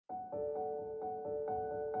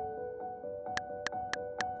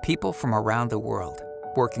People from around the world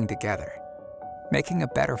working together, making a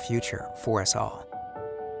better future for us all.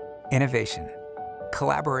 Innovation,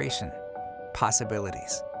 collaboration,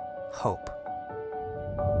 possibilities, hope.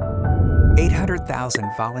 800,000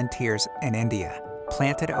 volunteers in India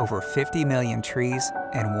planted over 50 million trees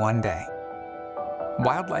in one day.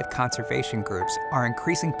 Wildlife conservation groups are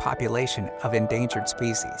increasing population of endangered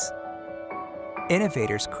species.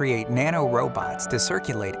 Innovators create nanorobots to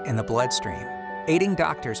circulate in the bloodstream, aiding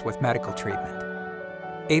doctors with medical treatment.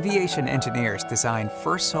 Aviation engineers design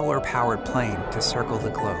first solar-powered plane to circle the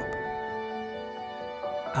globe.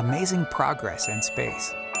 Amazing progress in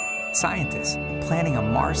space. Scientists planning a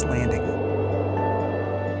Mars landing.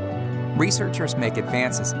 Researchers make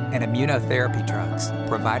advances in immunotherapy drugs,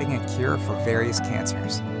 providing a cure for various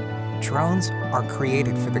cancers. Drones are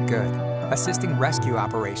created for the good, assisting rescue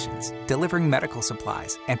operations, delivering medical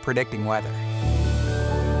supplies, and predicting weather.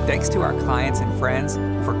 Thanks to our clients and friends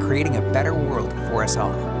for creating a better world for us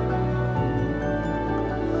all.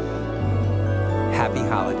 Happy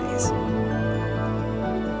holidays.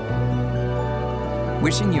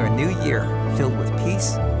 Wishing you a new year filled with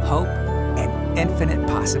peace, hope, and infinite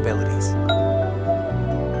possibilities.